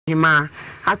Hima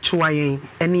atwa yen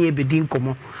ene ye bedi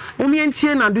nkomo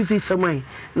omientie na do semai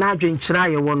na adwenkyira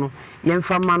ye wo no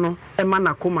yemfa ma no ema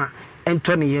na koma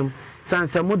ento ne yem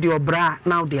sanse mo de obra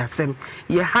na de asem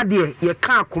ye hade ye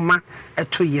ka akoma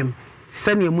eto yem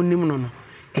sane munim no no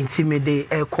enti me de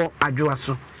eko adwoa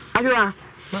so adwoa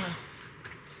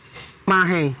ma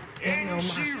hen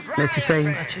let say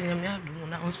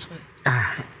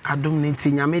adum ne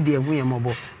nti nyame de ehu yem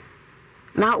obo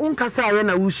na unkasa ye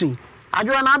na wusu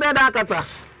adwoa na be da akasa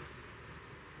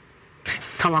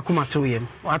kama kuma to yem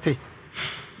wate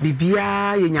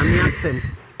bibia ye nyame asem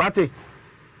wate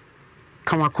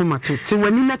kama kuma to ti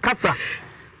wani na kasa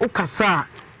o kasa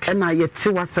na ye te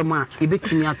wasem a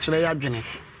ebetimi a kire ya dwene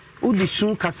udi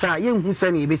sun kasa ye hu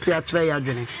se na ebesi a kire ya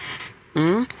dwene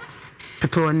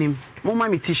pepe wanim mo ma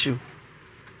mi tissue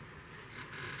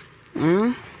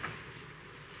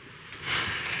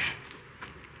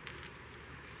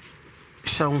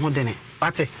Shall hold in it.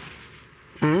 What's it?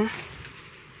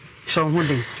 Shall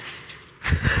holding.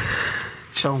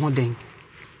 Shall holding.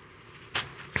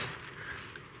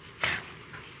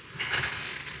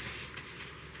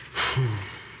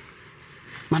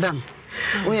 Madam,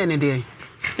 we are in a day.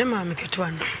 The mamma get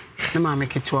one. The mamma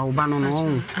get to our ban on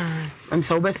own. I'm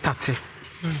so best started.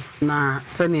 Na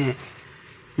senior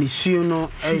Monsieur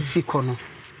no a sicono.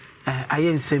 I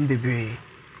ain't same baby.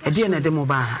 A dear na demo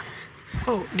bar.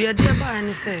 Oh, dear buy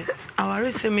and say, our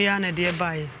resemiana dear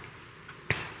buy.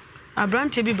 A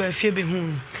branch be by Phoebe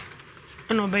Hoon,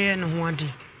 and obey and wadi.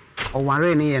 Or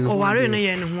Warren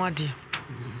and wadi.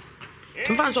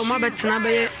 To find so my bet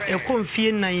nabe a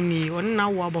confie 9 or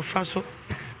now wabo frasso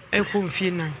a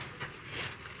confie 9.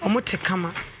 Or mote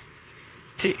kama.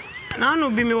 Tea. Now no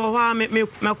be me or make me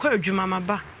my query, mamma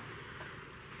ba.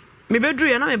 Me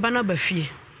bedroom and I banner by fee.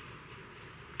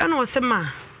 And was a ma.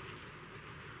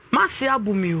 Masi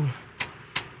abumi o.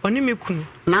 Oni mekunu.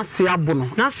 Nasi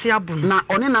abono. Nasi abono. Na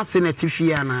oni nasi na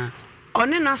tifia na.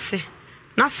 Oni nasi.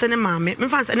 Nasi ne maame. Me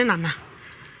fanse ne nana.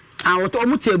 Ah,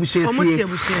 omuti abusua fie. Omuti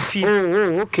abusua fie.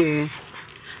 Oh, okay.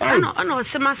 Ana o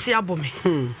se masi abomi.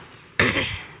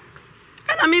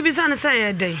 Ana me bi san say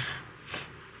ye den.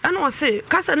 Ana o se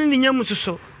kasa ne nyam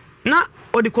suso. Na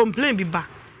o de complain bi ba.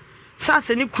 Sa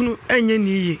se ne kunu anya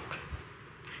ni ye.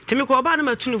 Timi ko ba na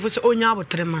matunu fo se onya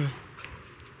abotre ma no.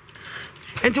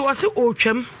 Enti wase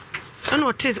otwam ana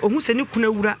otis ohu se ne kuna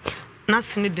wura na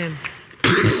sene dem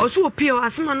oso opie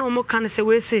asema na omo kan se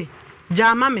we se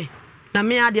jama me na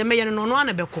me ade me ye no no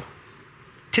ana beko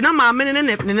ti na ma me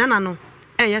ne nana no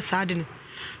eye saade no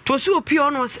to oso opie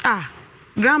ono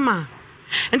grandma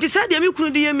enti saade me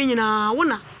kunu de ye me nyina wo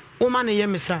na wo ma ne ye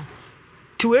me sa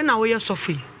ti we na wo ye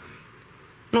sofi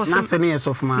no na sene ye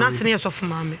sofi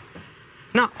ma me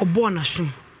na obo na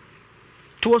sum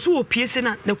to was wo piese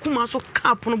na kuma so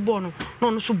cap no bo no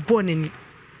no so bo nani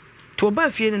to ba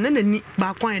fie na nani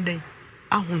ba kwan den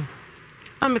ahun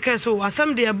na me kai so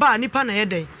asem de ba nipa na ye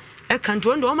den e kan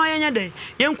to ndo o ma yenya den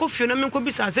ye nko fie na me nko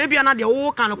bisa se bia na de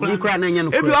wo kan no kula e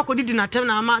bi akodidi na tem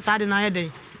na ama sa de na ye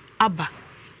den aba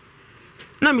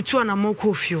na me tu na mo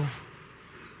ko fie o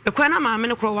e kwa na ma me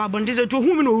ne kro wa bondi se to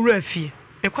hu me no wura fie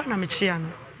e kwa na me chia no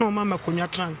na o ma makonwa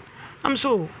tran am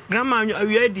so grandma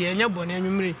awie de enya bo na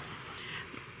anwumre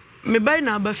me bai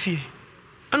na aba fie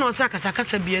ana o saka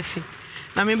kasa biasi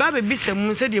na me ba be bisa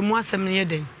mu se de mu asem ne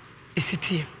yeden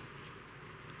esitie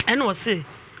ana o se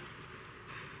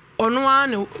ono a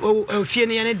na fie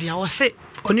ne ye ne dia o se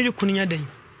oni ri kunu yeden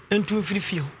entu firi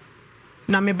fie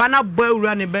na me ba na bo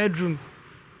awura ne bedroom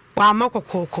wa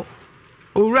amakokoko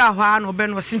owura ho a na obe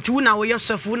no sinti wu na wo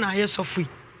yesofu na yesofu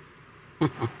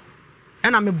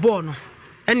ana me bo no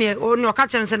ene oni o ka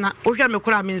chense na o hwa me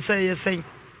kura me nsa yesen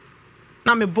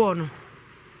na me bo no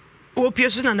o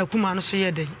piesu na nakuma no so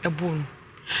yeden ebo no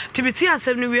tibiti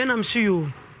asem ni we na mso yo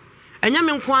enya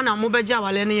me nko na mo beja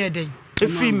wale ne yeden e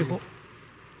free me ho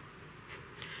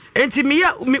enti me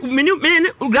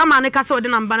grandma ne kasa ode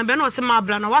na mba na be na o se ma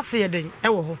bla na wase yeden e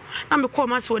wo ho na me call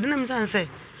ma se ode na me san se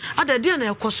ada dia na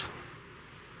ekoso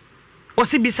o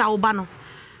se bisa wo ba no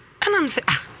ana me se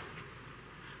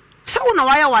sawo na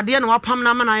waya wade na wapam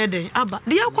na ma na yeden aba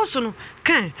de ekoso no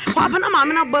kan wa pa na ma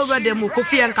me na ba wura de mo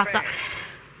kofi en kasa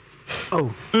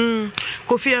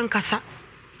kofi en kasa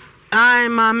ai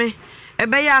mame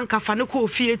ebe ya nkafa ne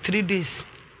kofi 3 days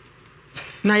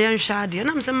na yan shade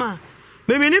na me se ma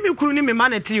me ni kunu ni me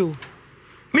manati o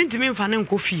me ntimi mfa ne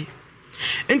kofi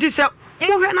enti se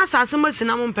mo hwe na sase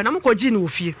masina mo mpe na mo koji na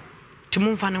ofie ti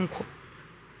mo mfa ne nko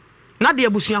na de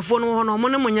abusuafo no ho no mo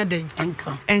ne mo nya den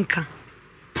enka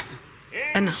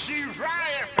ena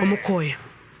omukoye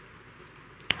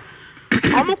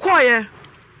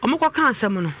omukwa kan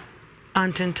asem no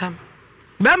antentam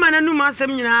ba ma nanu ma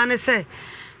asem nyina ne se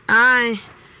ai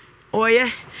oye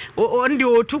ndi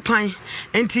otu kwan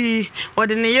enti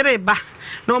ode ne yere ba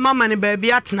na mama ne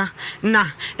baabi atena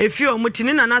na efi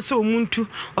omutini na na so omuntu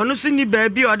ono so ni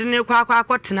baabi ode ne kwa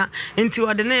akotena enti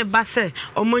ode ne ba se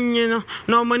omonye no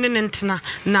na omone ne ntena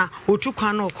na otu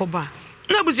kwan na okoba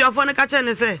na busuafo ne ka che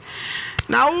ne se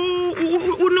na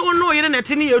no yere na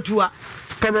tini yetua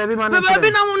baabi ma na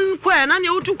kwa na ne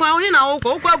otu kwan ohi na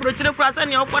okọ abrochire kura se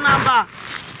ne okọ na ba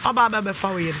oba ba fa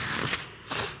yere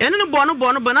ene no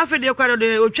bono na fede kware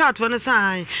de otwa ato ne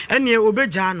san ene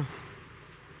obegya no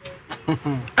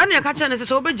ene ka che ne se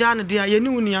obegya no de a ye ni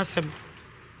uni asem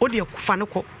o de kufa ne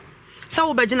ko sa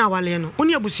obegya na wale no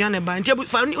uni abusua ne ba nti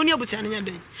uni abusua ne nya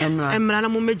de emra na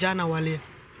mo megya na wale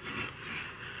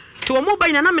to mo ba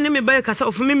ina na me ne me ba kasa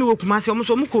ofu me wo kuma se o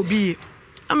so mo ko biye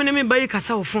na me ne me ba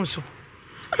kasa ofun so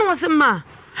ana wase ma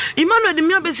Emmanuel de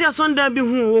mi abesi asonda bi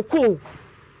hu wo ko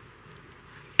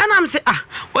ana am say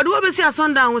what do we see a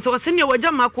sundown so senior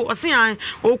waja mako osen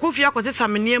okofia akote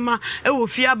sameniema e wo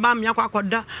fia ba me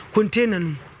akwakoda container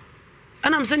no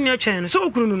ana am senior twen so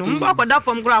okunu no mbo akoda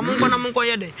fom kra monko na monko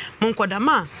ye de monko da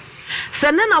ma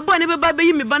se ne na boy ne be ba be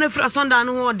yi me ba na fra sundown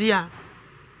no ho de a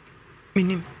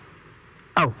minim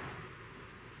aw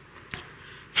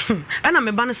ana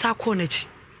me ba na sa ko na chi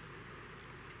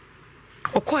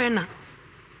okoye na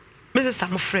me sister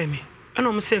mo frɛ me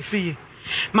ana mo say free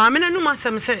maame na numa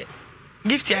asem se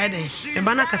gift ya den e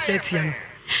bana cassette ya no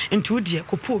nti wodie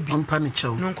kopo obi ampa ne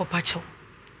chew no nkopa chew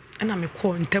na me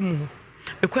ko ntamu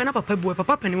me ko na papa buo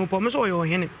papa pani mo po me so yo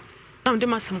hene na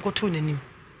ndem asem ko to nanim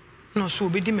no so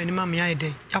obedi mani ma me ya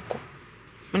den yakọ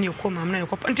me ko maame na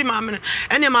ko nti maame na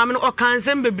ene maame no o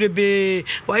kansem bebrebe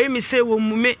waye mi se wo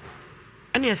mume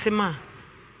ene yesema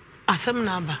asem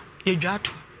na aba ye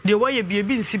dwato de waye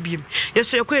biebi nsi biem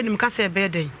yeso ye ko enim kasa ebe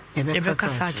den ebe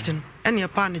kasa achitin ene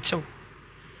pa ne chew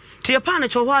ti pa ne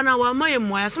chew ho na wa maye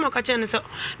moya so maka che ne se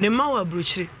ne ma wa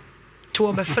brochire ti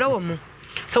wo be frɛ wo mo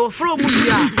se wo frɛ mo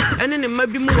bia ene ne ma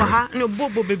bi mu wa ha ne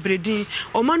bobo bebredin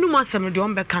o manu mu asem de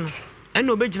on be ka no ene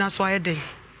obegina so aye den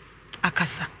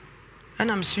akasa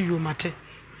ena am su yo mate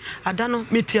adano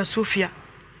metia Sofia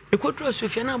ekodro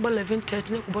Sofia na about 11:30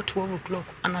 ne ko 12 o'clock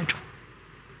anadwo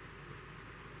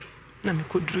na me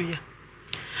kodro ya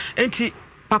enti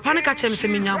papa ne ka chem se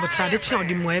menya abotra de che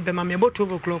odi mo ebe ma me about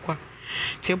 12 o'clock kwa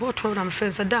ti about 12 na me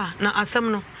fensa da na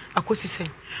asem no akosi sen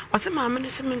o se ma me ne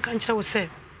se me nka nkyere wo se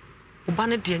oba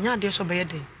ne de nya de so be ye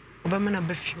de oba me na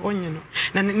ba fi onye no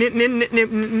na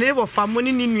ne wo fa mo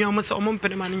ni nua mo se o mo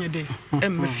mpene ma ne nya de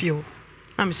em fi o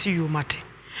na me see you mate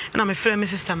na me frɛ me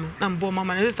sister me na mbo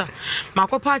mama na sister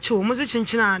makopa ache o mo se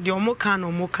chinchina de o mo ka na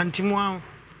o mo kantimo a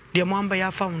de mo amba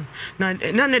ya fa ho na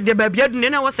de ba bia ne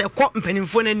na wo se kɔ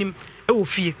mpanimfo na nim e wo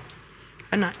fie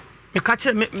na me ka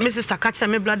kire me sister ka kire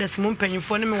me brothers mo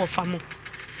mpanimfo ne me wo fa mo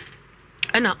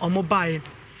na o mo bae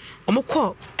o mo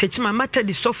kɔ techima mata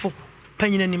di sofo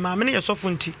panyina nim ma me ne ye sofo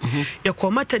nti ye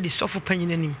kɔ mata di sofo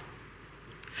panyina nim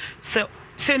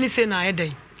se ni se na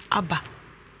ayedai aba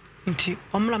nti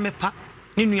omra mepa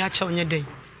ni nua cha onye den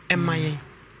emayen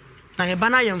na ye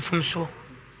bana ye mfomso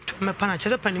to mepa na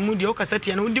chese pani mu de o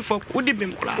kasete na udi fo udi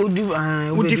bim kula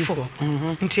udi fo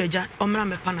nti eja omra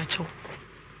mepa na chew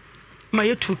ma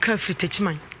ye tu ka fiti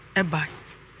chiman eba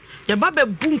ye ba be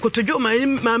bu nkotodwo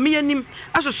ma me yanim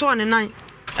asoso ne nan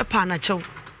epa na chew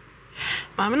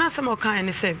ma me na asem o kan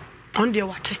ne se on de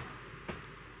wate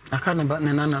aka ne ba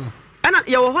ne nana no ana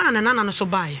ye wo ho na nana no so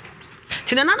bae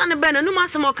tina nana ne be na numa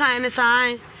asem o kan ne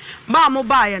sai ba mo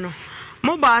bae no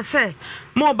mo ba se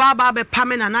mo ba be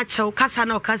pame na na chew kasa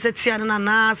na o kasa tia na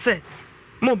na se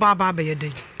mo ba be ye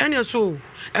den ene so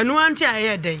enu anti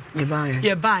aye den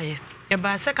ye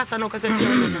ba se kasa na o kasa tia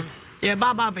na ye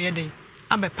ba be ye den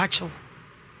abe pa chew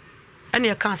ene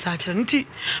ye kan sa kire nti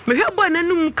me hwe boy na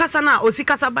num kasa na o si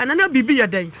kasa ba na bibi ye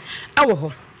den e wo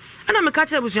ho ana me ka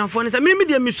kire busuanfo ne se me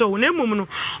de mi so na emum no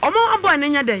omo aboy ne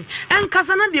nya den en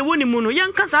kasa na de woni mu no ye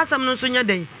kasa asam no so nya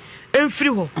den emfiri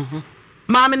ho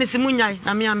maame ne simunyai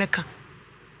na me ameka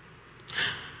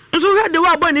nso hwe de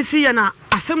wa boy ne si ye na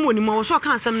asem woni mu wo so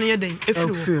kan asam no ye den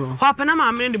efiri ho ho apana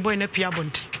maame ne de boy na pia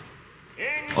bonti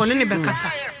one ne be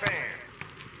kasa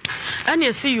ene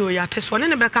esi yo ya te so one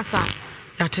ne be kasa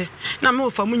yate na me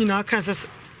ofa mu nyina kan se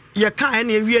ye kan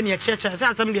ene ewie ne ye cheche se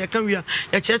asam de ye kan wi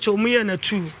ye cheche o mu ye na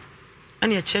tu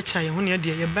ene ye cheche ye ho ne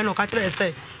de ye be no ka kire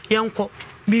se ye nko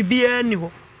bibia ni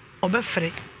ho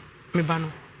obefre me ba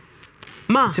no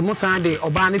ma ti mo san de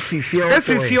oba ne fifie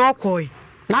okoi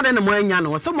na de ne mo anya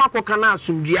no se mo akoka na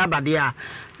asumdue abade a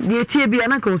de tie bia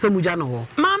na kan se mu gya no ho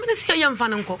ma me ne se ye mfa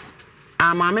ne nko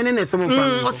a ma me ne se mo mfa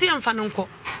no o se ye mfa ne nko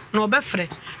na obefre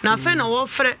na afa na wo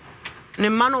fre ne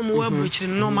ma no mo wa bruchiri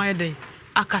no ma yeden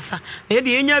akasa na ye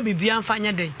de enya bibia mfa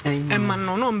nya den e ma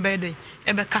no no mbe den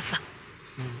e be kasa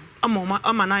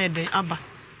ama na yeden aba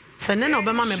se ne na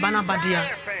obema me ba na badia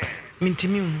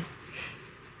mintimi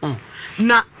hu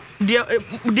na de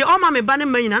o ma me ba ne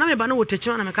manyina na me ba no wotechi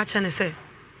na me ka che ne se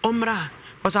omra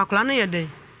because akola no yeden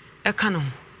e ka no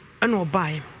e no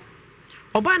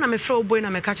obae na me frɛ oboy na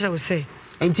me ka kire we say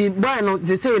enti boy no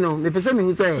they say no me pese me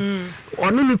hu say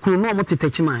onu ni kunu no mo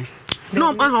tetachi man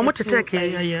no mo teteke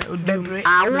ya bebre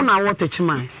awo na wo techi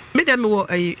man me dem wo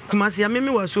kumasi ya me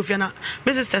wo Sofia na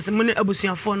me sisters mo ne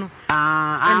abusuafo no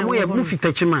mo ye bu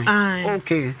fitachi man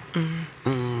okay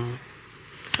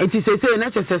enti say na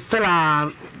che Stella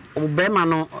obema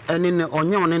no ene ne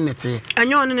onye one nete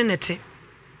anya one ne nete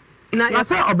na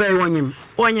say obey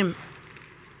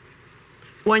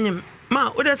wonyem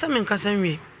ma o de say me nkasa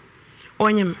nwie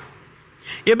wonyem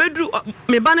ye bedru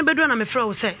me ba ne bedru na me frɛ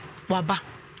wo say waba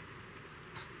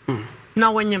na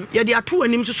wonyem ye de ato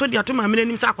anim so de ato ma me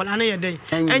anim sa akwala na ye den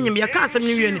enyem ye ka asem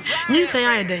ne wie ni nyinsan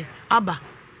ya ye den aba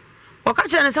o ka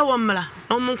kire ne say wo mmla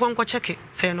na mo nkonko cheke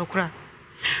say no kura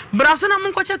bra so na mo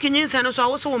nko cheke nyinsan no so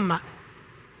awo so wo mma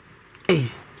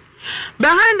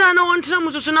behind that na won tena mo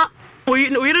so na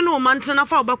oyire no man tena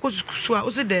fa obako su a o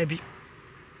se da bi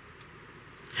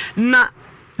na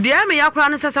de me yakura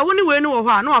ne sesa woni we ni wo ho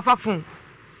a na wafa fon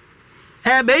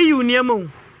be yi uniemo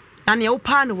na ne wo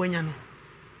pa na wanya no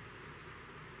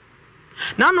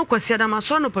na no kwasi adama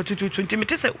so no patututu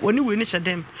ntimete se woni we ni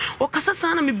hyedem o kasa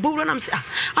sana na me bowra na me se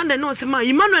ande no se ma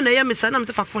Emmanuel na ye me sa na me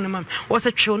se fa fon na ma wo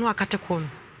se twe no akate ko no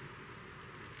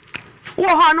wo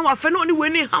ho na wafa no ni we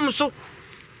ni ham so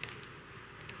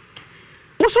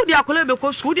wo so di akola be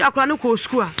ko school di akola no ko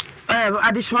school a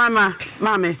adishma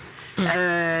mame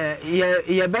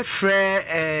ye be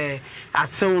frɛ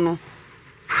asew no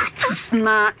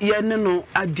na ye ne no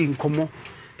adi nkomo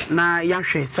na ya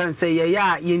hwɛ sanse ye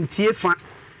ya yentie fa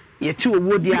ye ti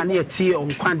owodi a na ye tie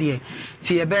onkwa de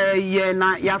ti ye be ye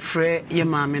na ya frɛ ye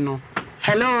mame no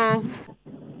hello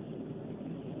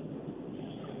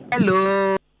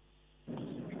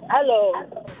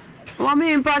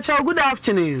Mommy Pacho, good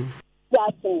afternoon.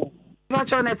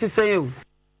 Pacho net say you.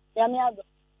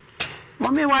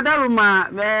 Mommy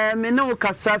wadaruma me no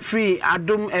kasa free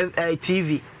Adum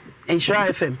TV and Shara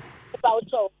FM.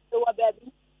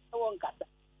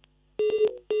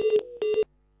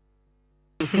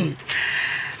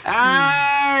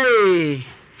 Ay.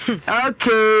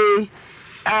 Okay.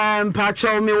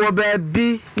 Pacho me wo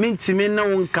baby minti me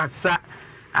no kasa.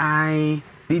 Ay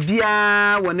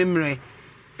bibia wonemre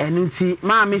enunti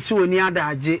maami si woni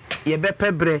adaje ye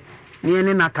bepebre ne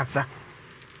ene nakasa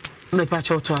me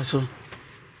pacho to aso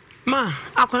ma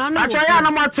akola no pacho ya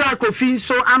na mo tra kofi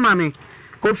so amame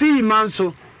kofi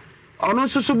manso ono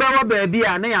susu be wo ba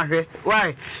bia na ya hwe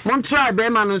why mon try be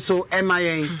ma no so e ma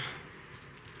yen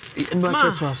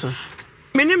pacho to aso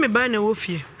me ne me ba na wo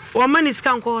fie wo mani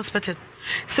scan ko hospital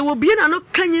se wo bia na no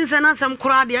kanyin se na asem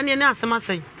kora de ne asem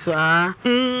asem sa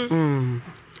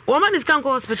woman is can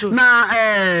go hospital na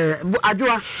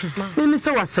adwa me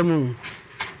se wasem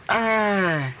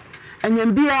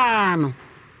anyam bia no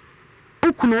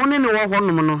ukunu woni ne wo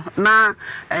honom no na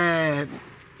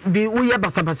bi wo ye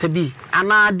basabasa bi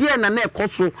ana de na na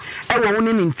ekoso e wo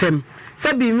woni ne ntem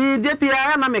se bi mi de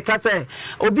bia na me ka se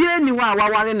obi ani wa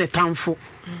awaware ne tamfo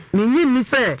ni nyin ni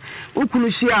se ukunu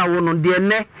hia wo no de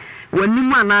ne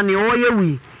wanimu ana ne wo ye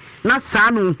wi na sa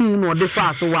no hu no de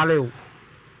fa so ware o.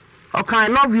 Okay, I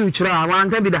love you, Chira.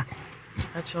 Wanka bida.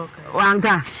 That's okay.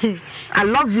 Wanka. I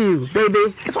love you,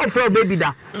 baby. It's all for baby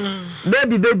da.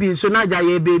 Baby, so na ja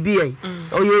ye baby eh.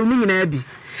 O ye uni na bi.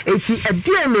 Eti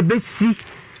ade na be si.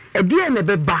 Ade na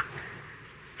be ba.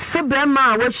 Se be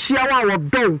ma wa hia wa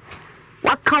do.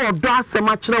 Wa ka wo do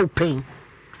asema kire wo pen.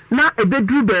 Na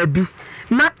ebedru baby.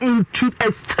 Na into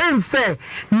extend say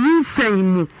ni san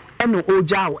mu e no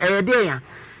oja wo. E de ya.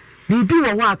 Bibi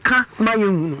wo ho aka ma ye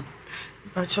hu.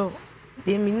 Pacho,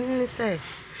 the meaning say,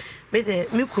 Bede,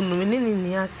 Mikunu,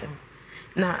 ni asem.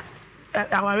 Na,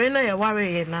 our rena ya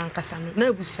worry na Cassano,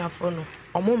 no busia fono,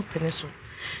 or mom peniso.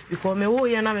 Because me wo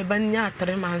ya na me banya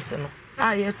 3 months no.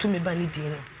 Ye to me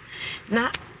banidino.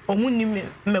 Na, omuni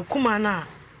me kumana,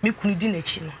 Mikuni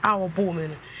dinechino, our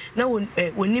bowman. Na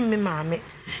when me mamma,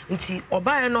 nti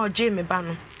oba no Jamie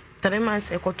Bano, 3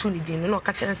 months a cotuni dino, no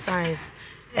catch and sign.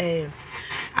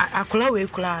 Akola we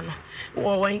kula no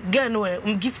wo gan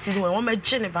we gift ni wo ma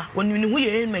Geneva woni ni hu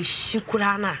ye ma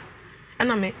shikura na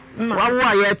ana me ma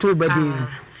wa ye to badi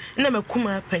na me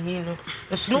kuma panyin no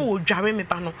so no wo dware me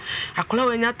ba no akola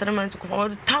we nya 3 months ko wo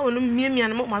ta wo no miamia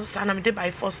no ma so na me de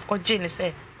by force ko je ni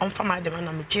say on fa ma de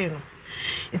na me je no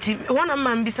iti wona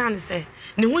ma mbisa ni say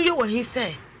ne ho ye wo hi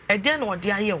say e den na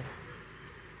ode ayew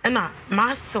na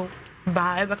maso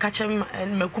ba e be ka che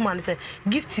makuma ne say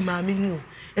gift maame ni o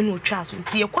eno twa so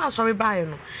nti ye kwa asori baaye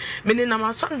no me ne na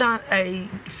masonda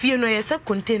fie no ye se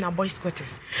container boys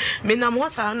quarters me na mo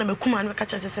sa na makuma ne ka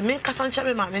che se me kasa ncha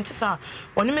me maame nti sa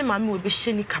woni me maame wo be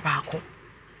hyeni ka baako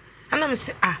ana me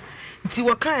se nti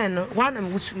wo kan no wa na me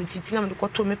wusu mi titi na me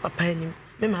koto me papa anim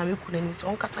me maame ku na ni so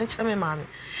on kasa ncha me maame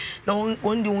na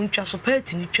won di won twa so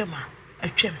party ni twam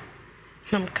atwam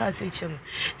na me ka se chem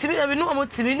ti me no mo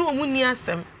ti me no mo ni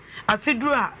asem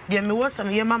afiduru a de me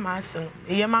wosam ye mama asem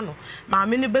ye ma no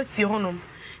maame ne ba fie honom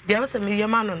de wosam ye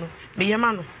ma no me ye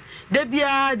ma no da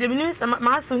bia de me ni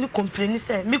ma asem ni complain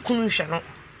say me kunu hwe no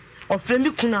ofre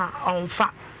me kunu a onfa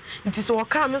nti so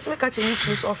waka me so me ka che ni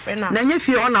kunu so ofre na na nye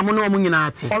fie ona mo no mo nyina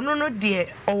ate ono no de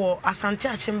owo asante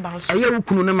achimba nso eye wo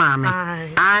kunu ne maame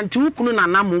anti wo kunu na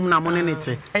namum na mo ne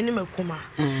nete eni makuma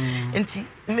nti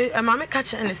me maame ka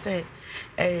che ne say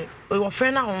wo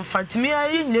friend na onfa timi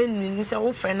ayi nyina say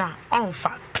wo friend na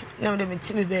onfa na me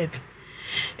timi baby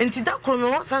nti da kro me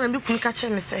won sa na me kun ka che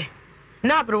me say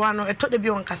na abrewa no eto de bi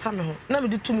on kasa me ho na me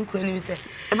de tumi ku ani say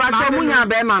e ba to munya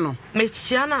be ma no me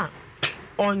chia na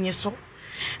onye so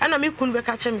ana me kun be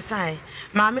ka che me say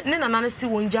maame ne nana na si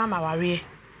wonja maware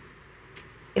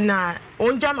na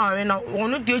onja maware na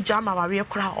wono de oja maware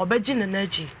kra obeji na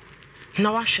naji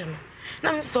na wahwe no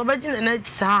na me so obeji na naji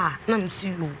saa na me si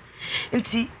yo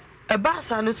nti eba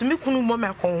sa no so me kunu mo me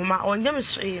konhoma onye me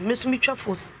hye me so me twa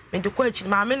fos me de kwa chi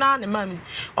maame na ne maame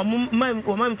o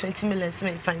mam 20 million se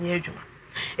me fanye adwuma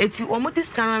eti o mo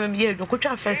discount na me ye adwuma ko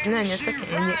twa first na enye second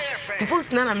enye ti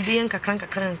fos na me de yen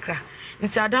kakran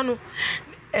nti ada no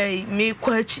me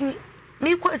kwa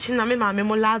chi na me maame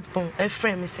mo last born e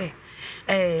friend me say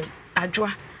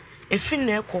adwa efi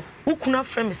na ekọ ukuna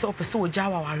friend me say opese oja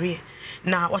waware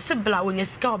na wose bla onya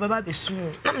sika obeba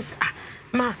besumu na me say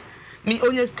ma mi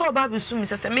onya sika oba besumu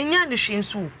say me nya ne hwe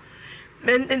nso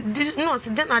no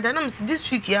se den ada na me say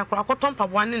this week ya kwa akoton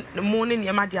pabo ne mo ne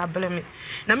ne ma de abele me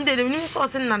na me de nim so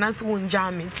se na na se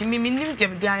wonja me ti me nim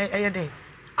dem de ayede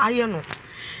aye no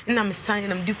na me san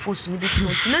na me di force ni be so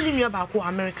ti na ni nua ba ko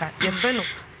America ye friend no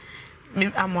me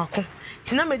amako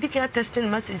tina medical testing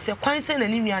message say kwan say na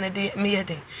ni nua ne de me ye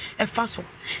den e fa so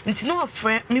nti no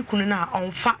ofre me kunu na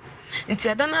onfa nti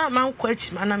ada na man kwa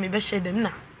achi ma na me be hye dem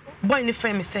na boy ni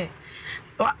friend me say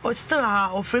o still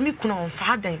ofre me kunu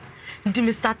onfa den nti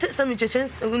me start say me chechen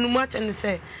no much and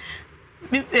say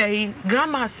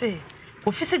grandma say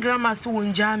office grandma say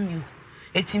wonja mi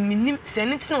eti minim say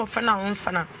anything ofre na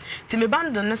onfa na ti me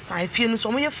band na sai fie no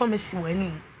so mo ye pharmacy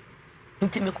wani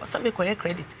nti me kwasa me koye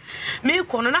credit me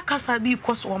ko no na kasa bi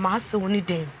koso ma ase woni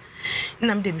den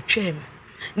na me de me twem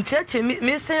nti ache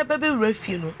me say bebe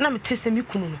wura no na me tese me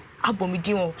kunu no abom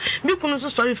din o me kunu so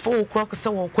sorry for wo kro ko se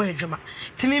wo kwa adwuma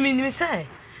ti me ni me say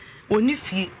oni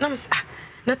fie na me say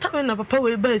na ta na papa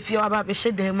we ba fie wa ba be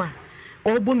hye den ma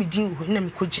o bo me din o na me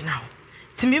ko gina ho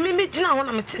ti me gina ho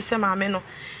na me tese maame no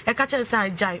e ka chen say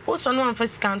jai o so no amfa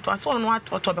scanto aso no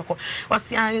atoto beko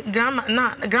wasi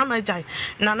grandma jai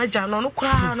na jai no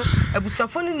kura no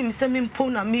abusafo no nim se me mpo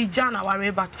na me ja na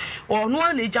ware bat o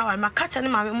no na ja ware ma ka che ne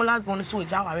maame mo last born so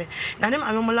ja ware na ne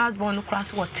maame mo last born no kura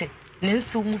so wote ne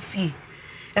nso mu fie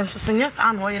em so nyas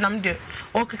an ho ye nam de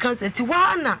o keka se ti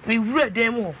wa na me wura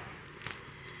dem ho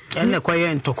ene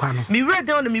koye ntokwa no me wura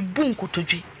dem na me bu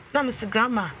nkotodwe na me se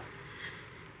grandma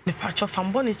me pacho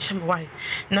fambo ne chem wai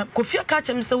na kofia ka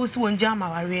chem se wosi wonja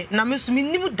amaware na me so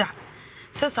minim da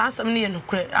se sa asem ne ye no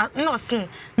kure na osen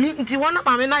nti wona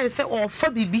ma me na ye se o fa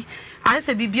bibi aye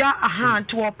se bibia aha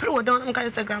to o pre wodon am ka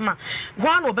se grandma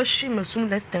one obehwe masum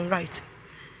left and right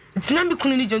nti na me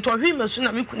kunu ni jonto hwe masum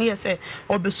na me kunu ye se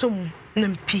obesom na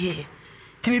mpie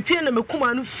ti me pie na me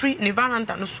kuma no free ne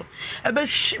varanda no so ebe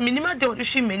minima de o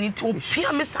hwe mani ti o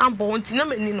pia me sambo nti na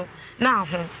mani no na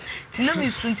ho ti na me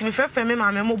sunti me frefre me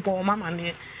maame mo bo mama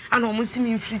me ana o mo si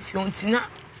me free fie nti na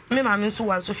me maame nso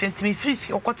wa so fie nti me free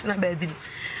fie okotena ba bi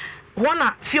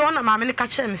wona fie wona maame ne ka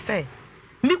kire me say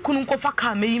me kunu nkofa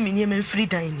ka me yi me nie me free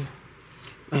dan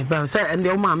ni ba say ende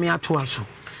o maame ato aso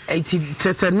eti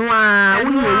tese no a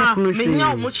woni wo kunu hwe me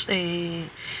nya o mo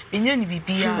me nya ni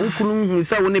bibia kunu hu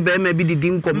say woni be ma bi didi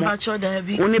nkomo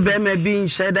woni be ma bi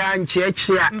nhyeda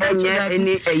ncheeche a enye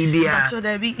eni aibia bacho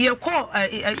da bi ye ko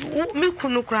me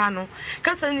kunu kra no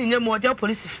kasa ni nya mo dia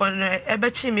police for no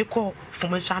ebe chi me ko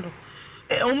fumaswa no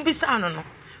o mbisa no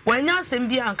wanya asem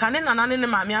bia anka ne nana ne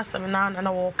maame asem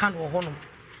na wo ka no ho no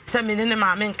se me ne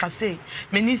maame nka sei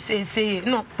me ni sei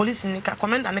no police ni ka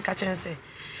commander ne ka chense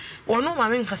wono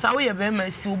maame nka sa wo ye be ma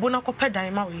si obo na kope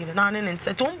dan ma wo yire na ne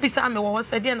nse to mbisa me wo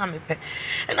se de na me pe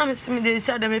na me sim de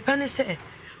si ada me pe ne se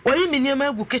wo yi me niam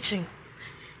agu kitchen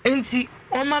enti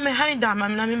oma me hide am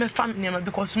na me family am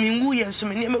because me ngu ye so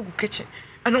me ne magu kitchen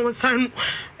and I was saying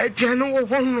aduane wo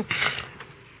ho no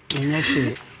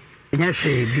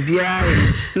Nyashe bibia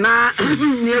na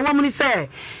ne wo mu ni se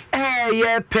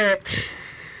ye pe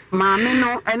maame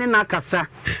no ene na kasa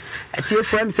atie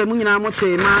fam se mu nyina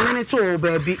mote maame ne so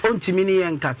baabi ontimi ne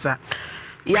ye nkasa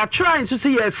ya try nso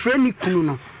se ye frɛ ni kunu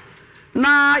no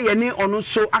na ye ne ono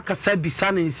so akasa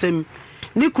bisa ne nsem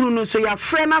ni kunu no so ya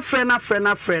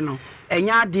frɛ no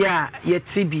enya ade a ye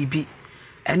ti bibi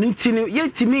enu ti no ye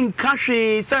timi nka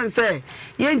hwe sense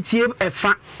ye ntie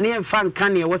efa ne ye mfa nka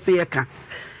ne wo se ye ka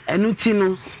enu ti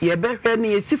no ye behwe ne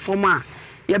ye si fom a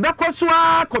ye bekoso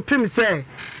a kopim se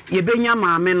ye benya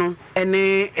maame no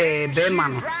ene bema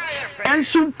no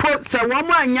ensu po se wo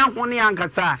mo anya ho ne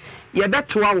ankasa ye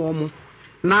betoa wo mo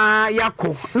na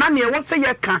yako na ne wo se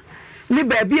ye ka ni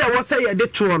baabi a wo se ye de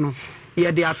to no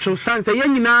ye de ato sense ye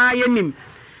nyina ye nim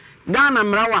Ghana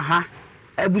mra wa ha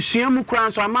abusua mu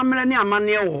kura so amamra ne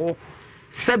amane wo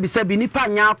sebi nipa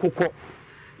nya akokɔ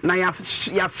na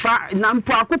ya fa na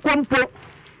mpo akokɔ mpo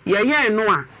ye no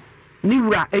a ni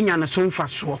wura enya ne so mfa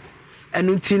so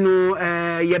enu ti no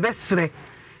ye besre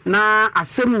na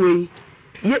asem wei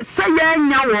ye se ye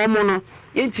nya wo mo no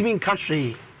ye ntimi nka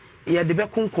hwe ye de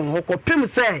bekonkon hɔ kɔpem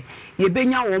se ye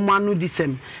benya wo mo anu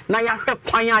disem na ya hwɛ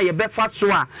kwan a ye befa so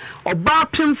a oba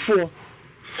pemfo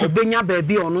obenya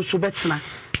baabi ono so betena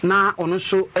na ono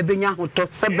so ebenya hoto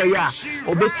sebe ya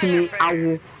obetimi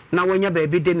awo na wanya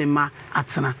baabi de ne ma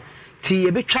atena ti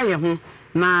ye betwa ye ho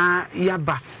na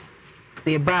yaba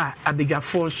de ba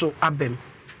abedwafo so abem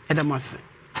edamase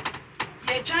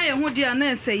ye twa ye ho dia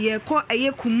na ese ye kɔ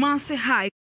eye Kumasi high